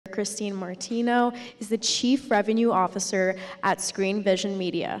Christine Martino is the Chief Revenue Officer at Screen Vision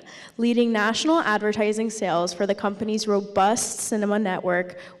Media, leading national advertising sales for the company's robust cinema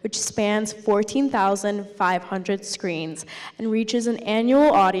network, which spans 14,500 screens and reaches an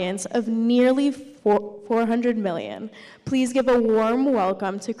annual audience of nearly 400 million. Please give a warm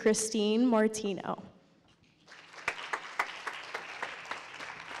welcome to Christine Martino.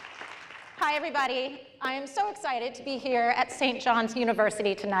 Hi, everybody. I am so excited to be here at St. John's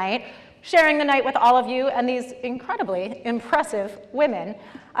University tonight, sharing the night with all of you and these incredibly impressive women.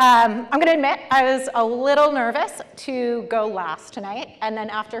 I'm going to admit I was a little nervous to go last tonight, and then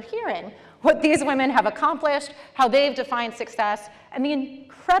after hearing what these women have accomplished, how they've defined success, and the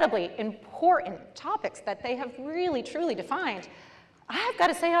incredibly important topics that they have really, truly defined, I've got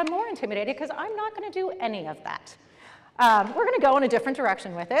to say I'm more intimidated because I'm not going to do any of that. We're going to go in a different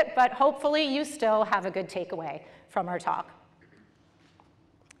direction with it, but hopefully you still have a good takeaway from our talk.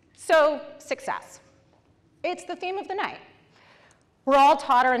 So, success. It's the theme of the night. We're all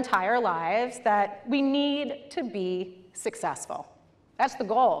taught our entire lives that we need to be successful. That's the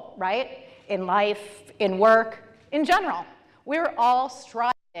goal, right? In life, in work, in general. We're all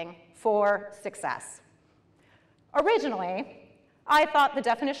striving for success. Originally, I thought the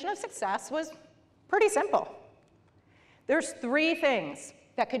definition of success was pretty simple. There's three things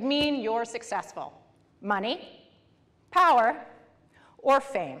that could mean you're successful: money, power, or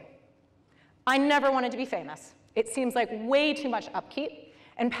fame. I never wanted to be famous. It seems like way too much upkeep,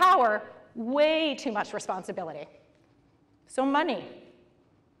 and power, way too much responsibility. So money,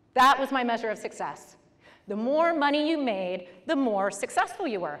 that was my measure of success. The more money you made, the more successful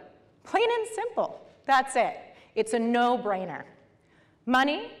you were. Plain and simple, that's it. It's a no-brainer.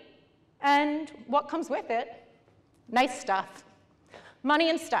 Money, and what comes with it? Nice stuff. Money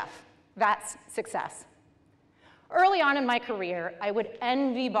and stuff, that's success. Early on in my career, I would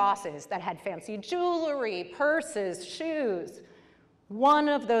envy bosses that had fancy jewelry, purses, shoes. One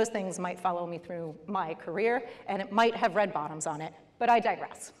of those things might follow me through my career, and it might have red bottoms on it, but I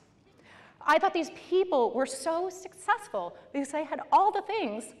digress. I thought these people were so successful because they had all the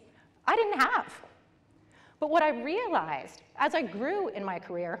things I didn't have. But what I realized as I grew in my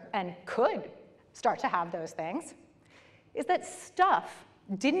career and could start to have those things is that stuff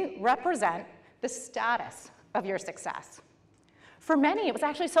didn't represent the status of your success. For many, it was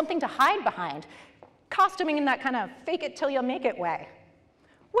actually something to hide behind, costuming in that kind of fake it till you make it way,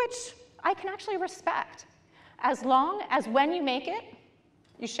 which I can actually respect, as long as when you make it,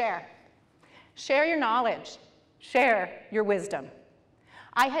 you share. Share your knowledge, share your wisdom.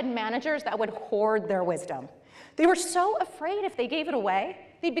 I had managers that would hoard their wisdom. They were so afraid if they gave it away,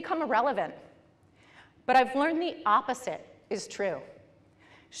 they'd become irrelevant. But I've learned the opposite is true.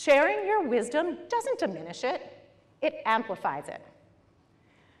 Sharing your wisdom doesn't diminish it, it amplifies it.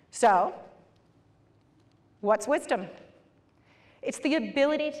 So, what's wisdom? It's the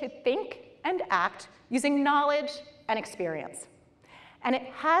ability to think and act using knowledge and experience. And it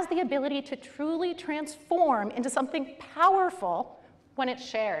has the ability to truly transform into something powerful when it's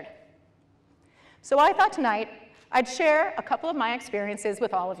shared. So I thought tonight I'd share a couple of my experiences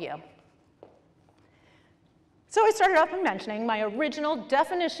with all of you. So I started off by mentioning my original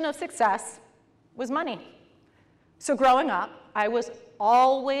definition of success was money. So growing up, I was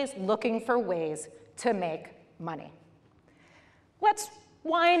always looking for ways to make money. Let's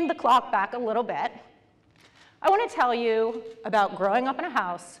wind the clock back a little bit. I want to tell you about growing up in a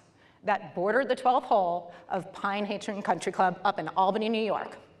house that bordered the 12th hole of Pine Hatron Country Club up in Albany, New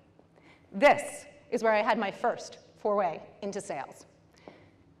York. This is where I had my first foray into sales.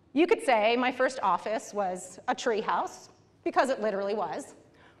 You could say my first office was a tree house, because it literally was,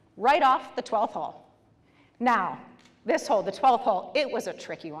 right off the 12th hole. Now, this hole, the 12th hole, it was a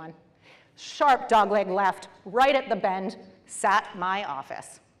tricky one. Sharp dogleg left, right at the bend, sat my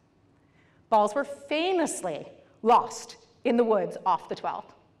office. Balls were famously lost in the woods off the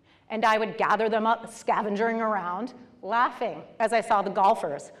 12th, and I would gather them up, scavenging around, laughing as I saw the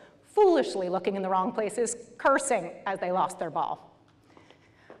golfers foolishly looking in the wrong places, cursing as they lost their ball.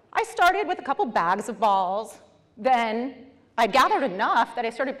 I started with a couple bags of balls, then I gathered enough that I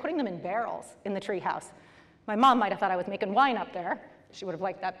started putting them in barrels in the treehouse. My mom might have thought I was making wine up there. She would have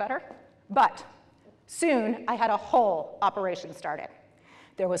liked that better. But soon I had a whole operation started.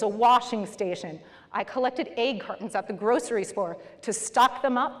 There was a washing station. I collected egg cartons at the grocery store to stock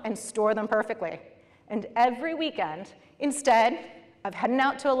them up and store them perfectly. And every weekend, instead of heading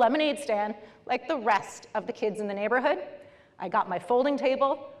out to a lemonade stand like the rest of the kids in the neighborhood, I got my folding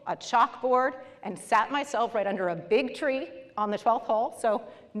table, a chalkboard, and sat myself right under a big tree on the 12th hole so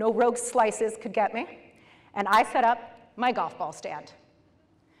no rogue slices could get me. And I set up my golf ball stand.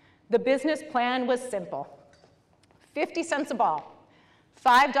 The business plan was simple. 50 cents a ball,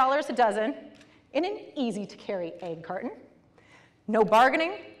 $5 a dozen in an easy-to-carry egg carton. No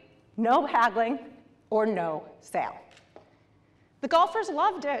bargaining, no haggling, or no sale. The golfers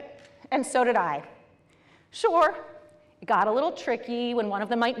loved it, and so did I. Sure, it got a little tricky when one of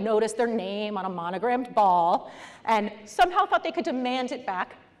them might notice their name on a monogrammed ball and somehow thought they could demand it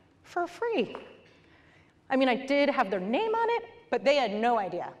back for free. I mean, I did have their name on it, but they had no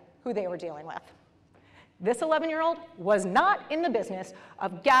idea who they were dealing with. This 11-year-old was not in the business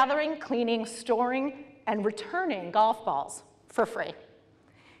of gathering, cleaning, storing, and returning golf balls for free.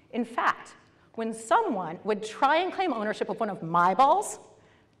 In fact, when someone would try and claim ownership of one of my balls,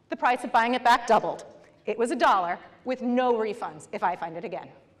 the price of buying it back doubled. It was $1 with no refunds if I find it again.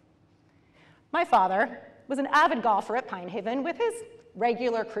 My father was an avid golfer at Pine Haven with his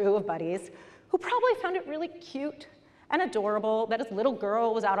regular crew of buddies who probably found it really cute and adorable that his little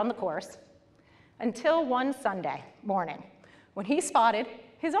girl was out on the course, until one Sunday morning when he spotted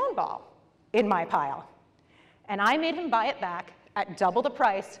his own ball in my pile. And I made him buy it back at double the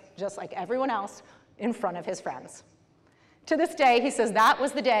price, just like everyone else, in front of his friends. To this day, he says that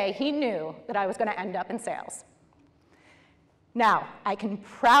was the day he knew that I was going to end up in sales. Now, I can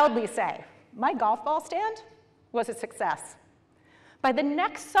proudly say my golf ball stand was a success. By the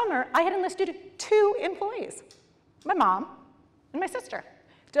next summer, I had enlisted 2 employees, my mom and my sister.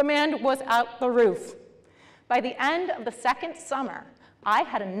 Demand was out the roof. By the end of the second summer, I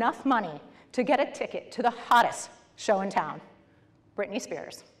had enough money to get a ticket to the hottest show in town, Britney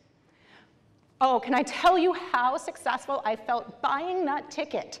Spears. Oh, can I tell you how successful I felt buying that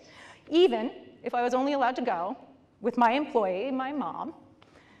ticket, even if I was only allowed to go with my employee, my mom?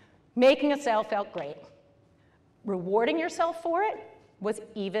 Making a sale felt great. Rewarding yourself for it was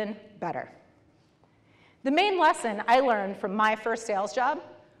even better. The main lesson I learned from my first sales job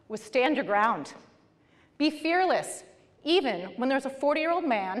was stand your ground. Be fearless, even when there's a 40-year-old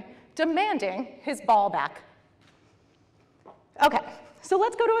man demanding his ball back. Okay, so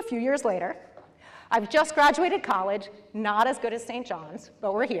let's go to a few years later. I've just graduated college, not as good as St. John's,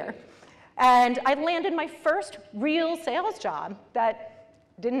 but we're here. And I landed my first real sales job that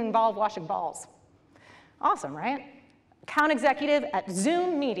didn't involve washing balls. Awesome, right? Account executive at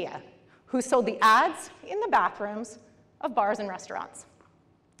Zoom Media, who sold the ads in the bathrooms of bars and restaurants.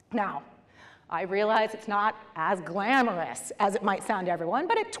 Now, I realize it's not as glamorous as it might sound to everyone,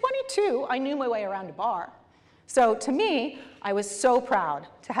 but at 22, I knew my way around a bar. So to me, I was so proud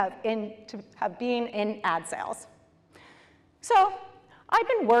to have been in ad sales. So I'd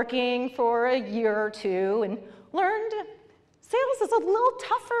been working for a year or two and learned sales is a little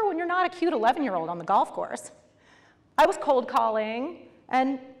tougher when you're not a cute 11-year-old on the golf course. I was cold calling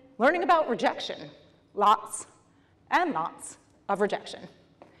and learning about rejection, lots and lots of rejection.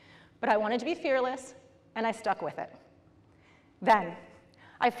 But I wanted to be fearless, and I stuck with it. Then,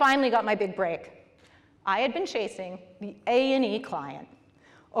 I finally got my big break. I had been chasing the A&E client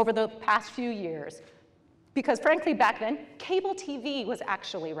over the past few years because, frankly, back then, cable TV was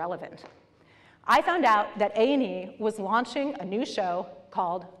actually relevant. I found out that A&E was launching a new show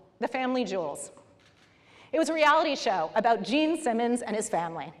called The Family Jewels. It was a reality show about Gene Simmons and his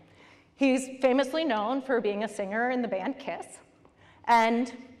family. He's famously known for being a singer in the band Kiss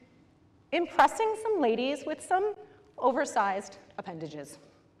and impressing some ladies with some oversized appendages.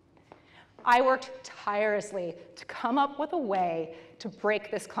 I worked tirelessly to come up with a way to break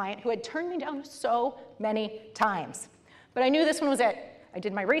this client who had turned me down so many times. But I knew this one was it. I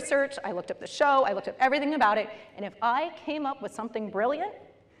did my research, I looked up the show, I looked up everything about it, and if I came up with something brilliant,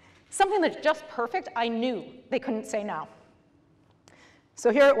 something that's just perfect, I knew they couldn't say no.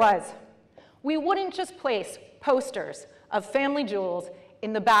 So here it was. We wouldn't just place posters of family jewels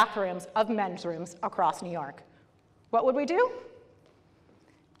in the bathrooms of men's rooms across New York. What would we do?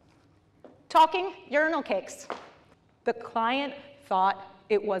 Talking urinal cakes. The client thought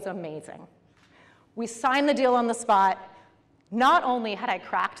it was amazing. We signed the deal on the spot. Not only had I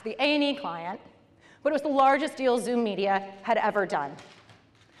cracked the A&E client, but it was the largest deal Zoom Media had ever done.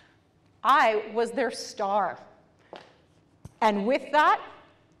 I was their star. And with that,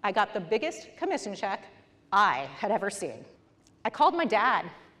 I got the biggest commission check I had ever seen. I called my dad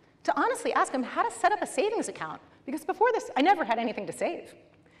to honestly ask him how to set up a savings account, because before this, I never had anything to save.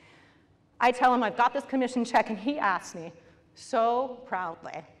 I tell him I've got this commission check, and he asks me so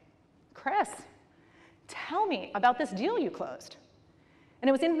proudly, "Chris, tell me about this deal you closed." And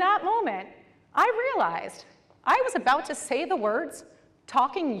it was in that moment I realized I was about to say the words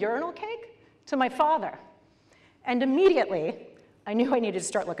 "talking urinal cake" to my father. And immediately, I knew I needed to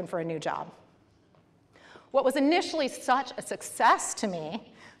start looking for a new job. What was initially such a success to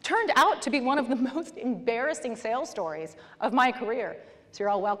me turned out to be one of the most embarrassing sales stories of my career. So you're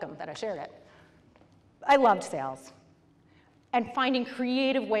all welcome that I shared it. I loved sales and finding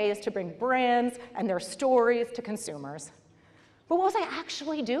creative ways to bring brands and their stories to consumers. But what was I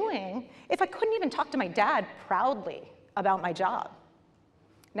actually doing if I couldn't even talk to my dad proudly about my job?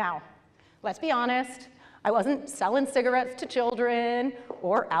 Now, let's be honest, I wasn't selling cigarettes to children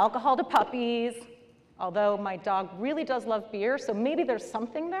or alcohol to puppies, although my dog really does love beer, so maybe there's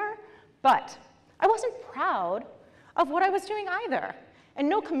something there. But I wasn't proud of what I was doing either, and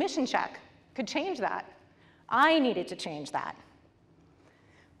no commission check could change that. I needed to change that.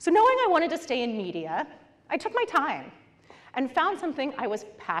 So knowing I wanted to stay in media, I took my time and found something I was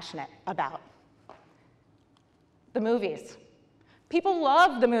passionate about: the movies. People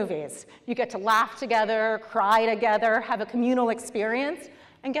love the movies. You get to laugh together, cry together, have a communal experience,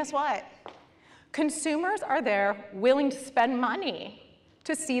 and guess what? Consumers are there willing to spend money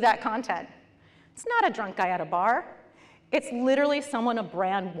to see that content. It's not a drunk guy at a bar. It's literally someone a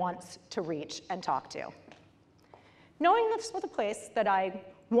brand wants to reach and talk to. Knowing this was a place that I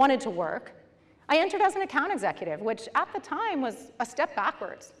wanted to work, I entered as an account executive, which at the time was a step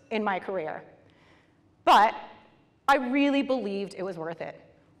backwards in my career. But I really believed it was worth it.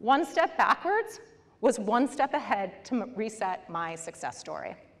 One step backwards was one step ahead to reset my success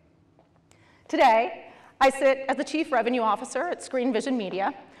story. Today, I sit as the Chief Revenue Officer at Screen Vision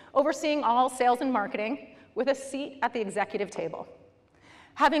Media, overseeing all sales and marketing with a seat at the executive table.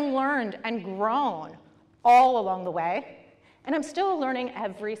 Having learned and grown all along the way, and I'm still learning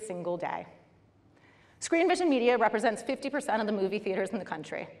every single day. Screen Vision Media represents 50% of the movie theaters in the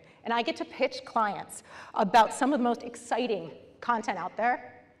country, and I get to pitch clients about some of the most exciting content out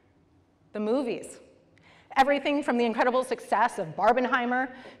there: the movies. Everything from the incredible success of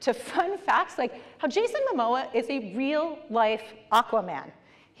Barbenheimer to fun facts like how Jason Momoa is a real-life Aquaman.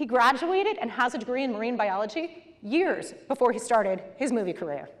 He graduated and has a degree in marine biology years before he started his movie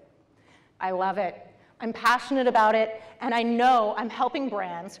career. I love it. I'm passionate about it, and I know I'm helping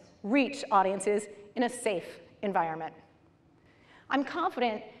brands reach audiences in a safe environment. I'm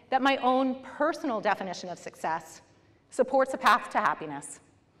confident that my own personal definition of success supports a path to happiness.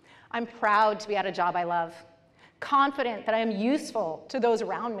 I'm proud to be at a job I love, confident that I am useful to those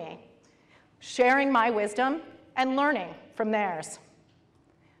around me, sharing my wisdom and learning from theirs.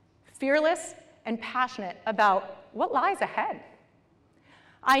 Fearless and passionate about what lies ahead.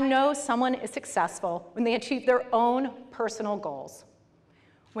 I know someone is successful when they achieve their own personal goals,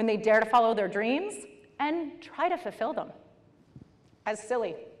 when they dare to follow their dreams and try to fulfill them, as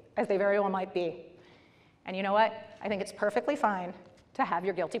silly as they very well might be. And you know what? I think it's perfectly fine to have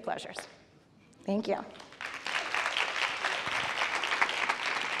your guilty pleasures. Thank you.